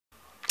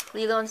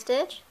Lilo and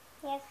Stitch?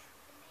 Yes.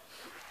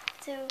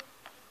 To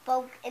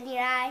poke in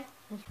your eye.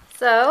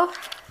 So,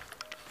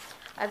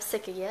 I'm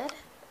sick again.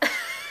 I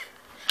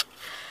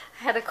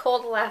had a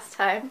cold last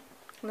time,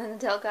 and then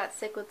Adele got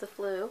sick with the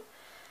flu.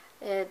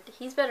 And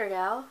he's better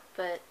now,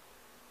 but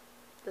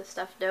the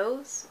stuffed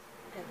nose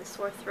and the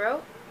sore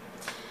throat,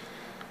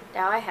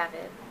 now I have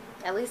it.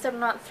 At least I'm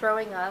not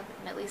throwing up,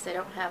 and at least I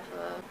don't have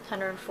a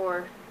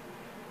 104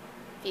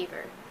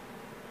 fever.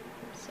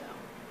 So,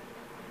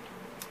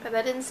 but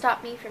that didn't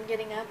stop me from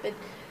getting up and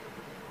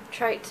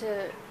trying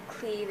to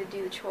clean and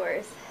do the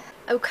chores.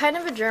 I'm kind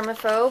of a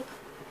germaphobe,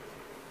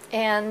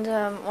 and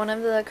one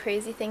of the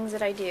crazy things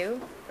that I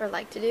do, or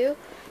like to do,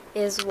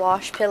 is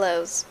wash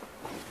pillows.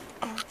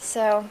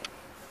 So,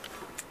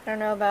 I don't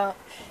know about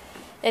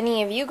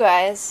any of you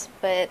guys,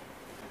 but at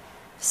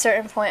a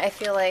certain point I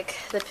feel like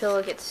the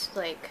pillow gets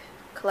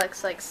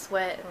collects like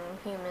sweat and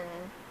human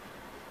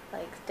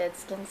dead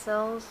skin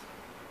cells.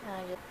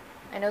 And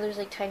I know there's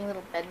like tiny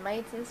little bed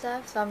mites and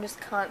stuff, so I'm just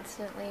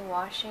constantly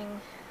washing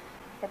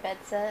our bed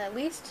set at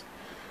least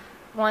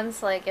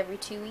once every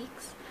 2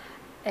 weeks.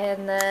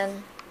 And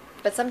then,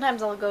 but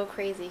sometimes I'll go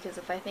crazy because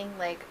if I think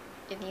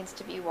it needs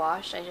to be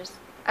washed, I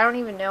don't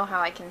even know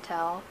how I can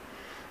tell.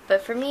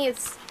 But for me,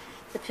 it's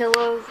the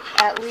pillows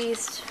at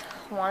least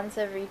once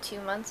every 2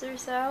 months or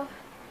so.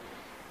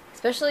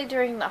 Especially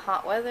during the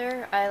hot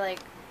weather, I like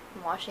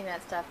washing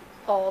that stuff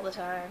all the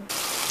time.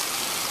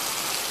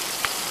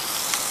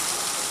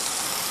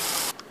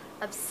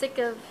 I'm sick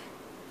of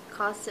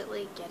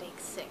constantly getting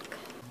sick.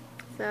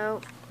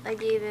 So I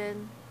gave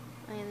in.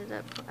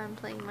 I'm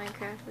playing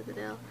Minecraft with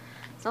Adele.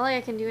 It's not like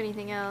I can do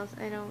anything else.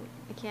 I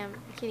can't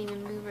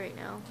even move right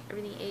now.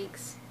 Everything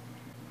aches.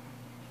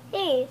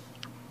 Hey.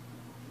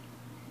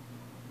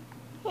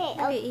 Hey. Look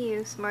at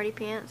you, smarty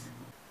pants.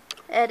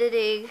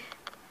 Editing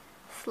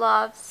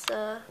Slav's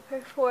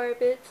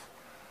performance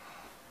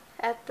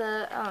at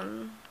the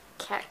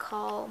cat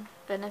call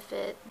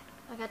benefit.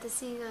 I got to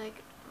see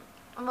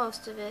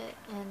most of it,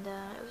 and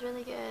it was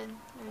really good.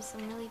 There was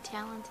some really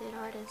talented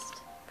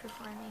artists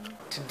performing.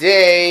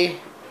 Today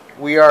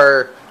we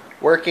are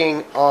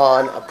working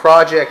on a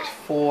project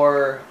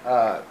for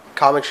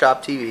Comic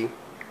Shop TV.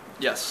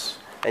 Yes.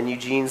 And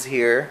Eugene's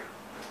here.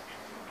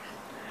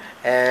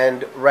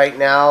 And right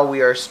now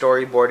we are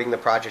storyboarding the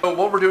project. So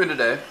what we're doing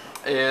today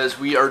is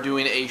we are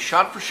doing a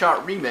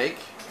shot-for-shot remake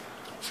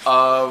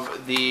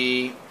of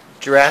the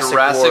Jurassic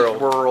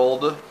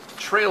World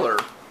trailer.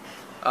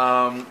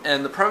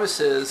 And the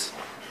premise is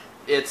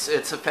it's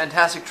a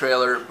fantastic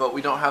trailer, but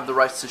we don't have the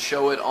rights to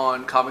show it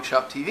on Comic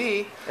Shop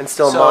TV. And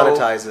still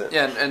monetize it.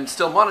 Yeah, and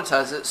still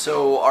monetize it.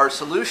 So our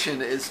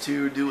solution is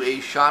to do a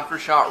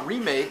shot-for-shot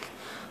remake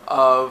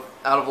out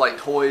of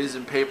toys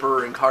and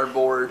paper and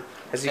cardboard.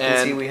 As you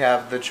can see, we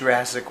have the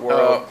Jurassic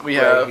World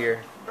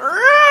here.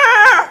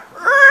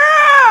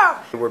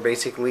 We're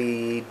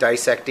basically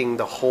dissecting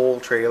the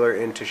whole trailer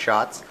into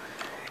shots.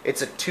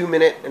 It's a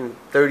 2-minute and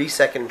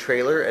 30-second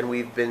trailer, and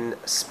we've been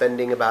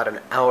spending about an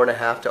hour and a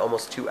half to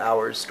almost 2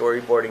 hours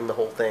storyboarding the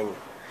whole thing.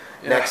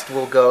 Yeah. Next,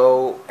 we'll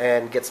go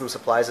and get some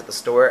supplies at the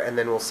store, and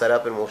then we'll set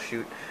up and we'll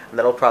shoot. And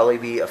that'll probably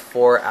be a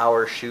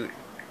 4-hour shoot.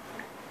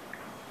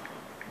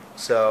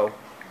 So,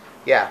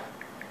 yeah.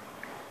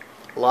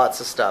 Lots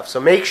of stuff. So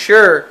make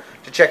sure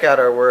to check out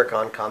our work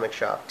on Comic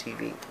Shop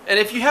TV. And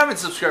if you haven't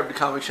subscribed to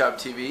Comic Shop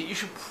TV, you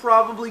should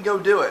probably go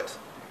do it.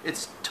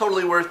 It's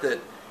totally worth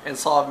it. And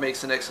Slav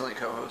makes an excellent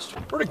co-host.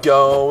 We're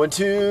going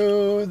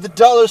to the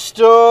dollar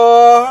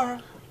store.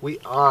 We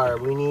are.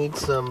 We need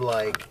some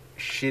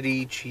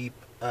shitty, cheap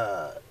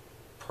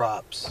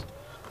props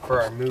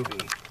for our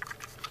movie.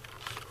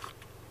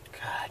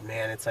 God,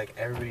 man, it's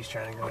everybody's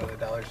trying to go to the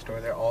dollar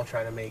store. They're all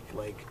trying to make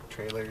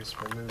trailers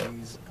for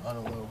movies on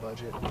a low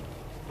budget.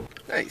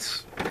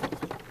 Nice.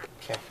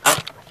 Okay.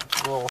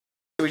 Well,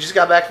 we just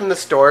got back from the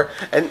store,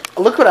 and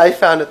look what I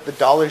found at the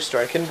dollar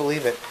store. I couldn't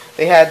believe it.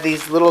 They had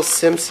these little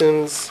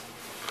Simpsons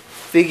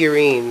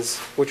figurines,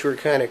 which were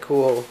kind of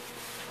cool.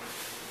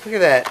 Look at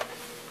that.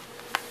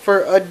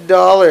 For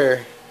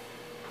 $1.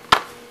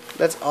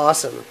 That's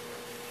awesome.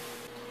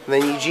 And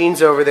then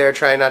Eugene's over there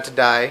trying not to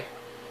die.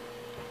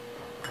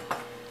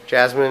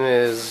 Jasmine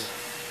is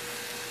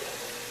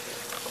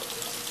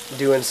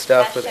doing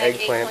stuff with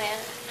eggplant.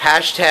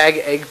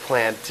 Hashtag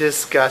eggplant.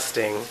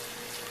 Disgusting.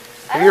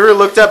 Have you ever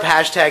looked up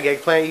hashtag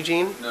eggplant,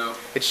 Eugene? No.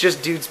 It's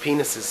just dudes'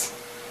 penises.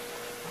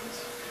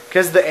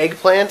 Because the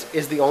eggplant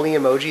is the only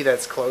emoji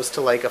that's close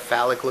to a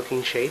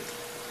phallic-looking shape.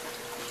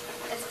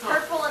 It's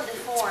purple and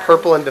deformed. It's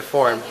purple and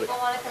deformed. People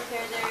want to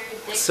compare their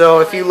dick So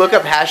to if you look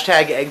up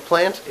hashtag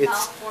eggplant,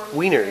 it's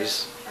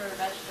wieners. Or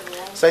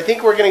vegetables. So I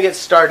think we're going to get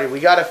started. We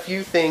got a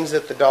few things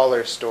at the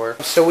dollar store.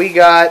 So we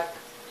got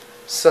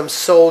some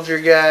Soldier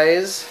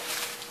Guys.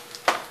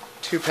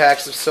 2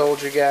 packs of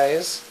Soldier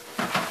Guys.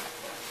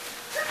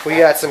 We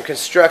got some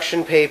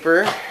construction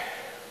paper.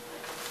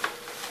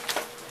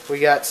 We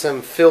got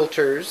some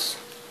filters,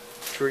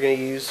 which we're going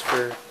to use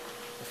for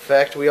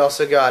effect. We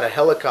also got a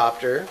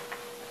helicopter.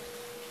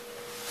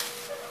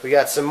 We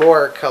got some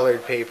more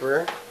colored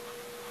paper.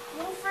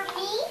 One for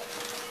me?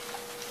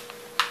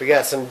 We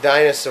got some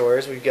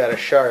dinosaurs. We've got a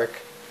shark.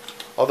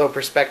 Although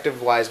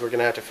perspective-wise, we're going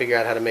to have to figure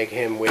out how to make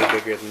him way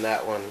bigger than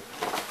that one.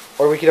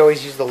 Or we could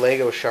always use the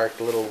Lego shark,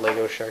 the little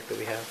Lego shark that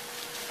we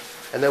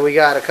have. And then we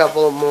got a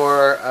couple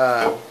more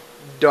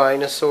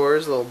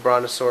dinosaurs, little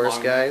brontosaurus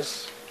Long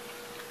guys.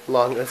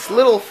 Long, it's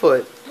little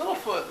foot. Little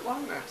foot,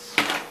 long necks.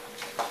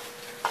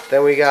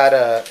 Then we got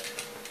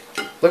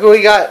look what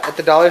we got at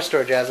the dollar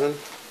store, Jasmine.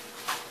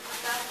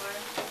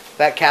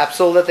 That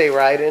capsule that they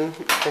ride in.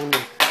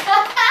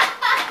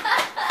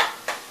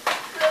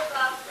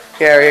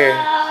 Here, here.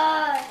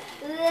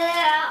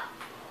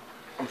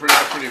 I'm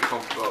pretty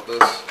pumped about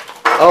this.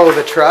 Oh,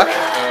 the truck?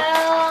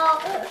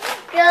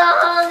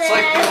 It's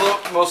like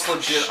the most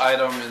legit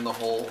item in the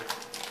whole.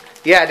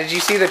 Yeah, did you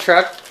see the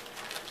truck?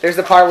 There's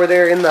the part where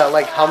they're in the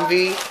like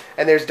Humvee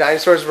and there's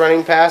dinosaurs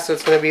running past, so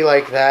it's gonna be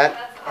like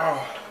that.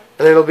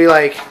 And it'll be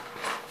like,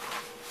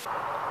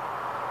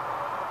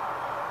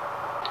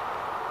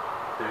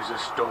 there's a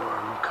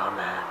storm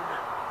coming.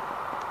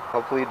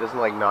 Hopefully it doesn't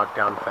like knock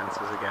down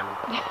fences again.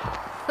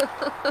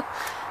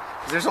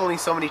 'Cause there's only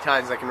so many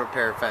times I can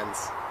repair a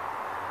fence.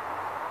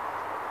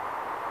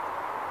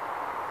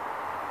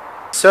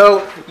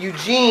 So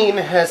Eugene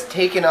has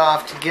taken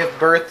off to give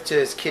birth to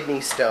his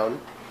kidney stone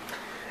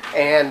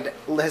and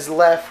has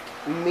left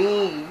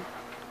me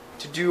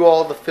to do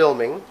all the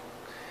filming.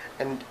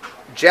 And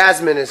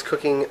Jasmine is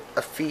cooking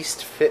a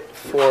feast fit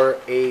for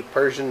a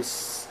Persian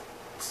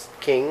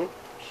king.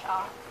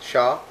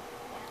 Shah. I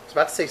was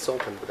about to say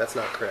sultan, but that's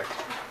not correct.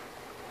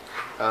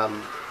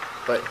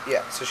 But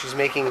yeah, so she's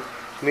making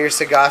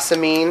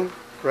mirsagassamine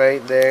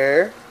right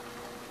there.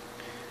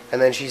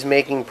 And then she's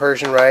making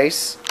Persian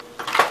rice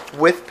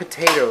with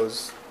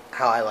potatoes,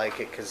 how I like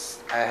it, because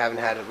I haven't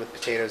had it with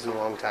potatoes in a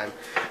long time.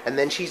 And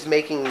then she's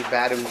making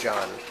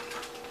badamjan,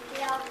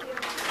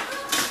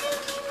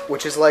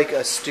 which is like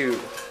a stew.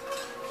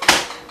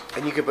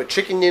 And you can put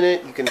chicken in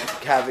it, you can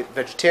have it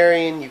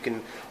vegetarian, you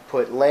can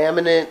put lamb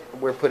in it,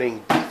 we're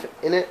putting beef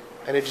in it,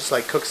 and it just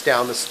like cooks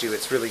down the stew.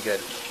 It's really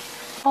good.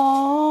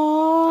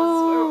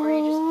 Were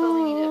you just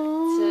filming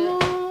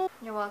it?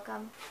 You're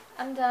welcome.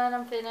 I'm done,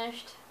 I'm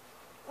finished.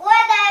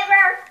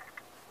 Whatever.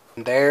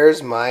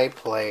 There's my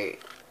plate.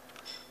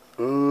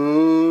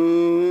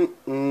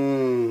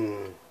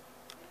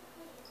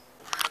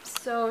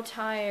 So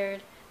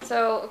tired.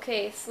 So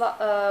okay,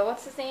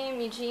 what's his name?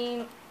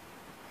 Eugene.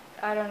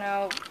 I don't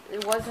know.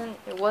 It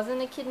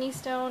wasn't a kidney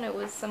stone. It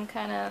was some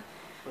kind of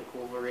Like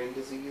Wolverine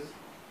disease.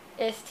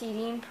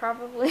 STD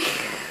probably.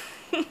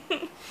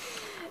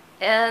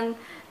 And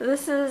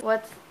this is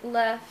what's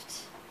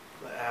left.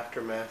 The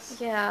aftermath.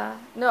 Yeah.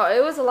 No,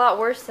 it was a lot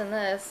worse than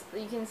this.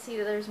 You can see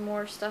that there's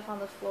more stuff on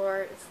the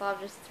floor. Slav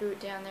just threw it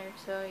down there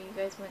so you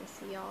guys wouldn't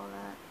see all of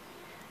that.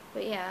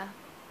 But yeah.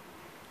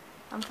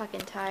 I'm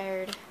fucking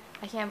tired.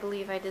 I can't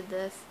believe I did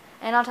this.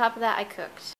 And on top of that, I cooked.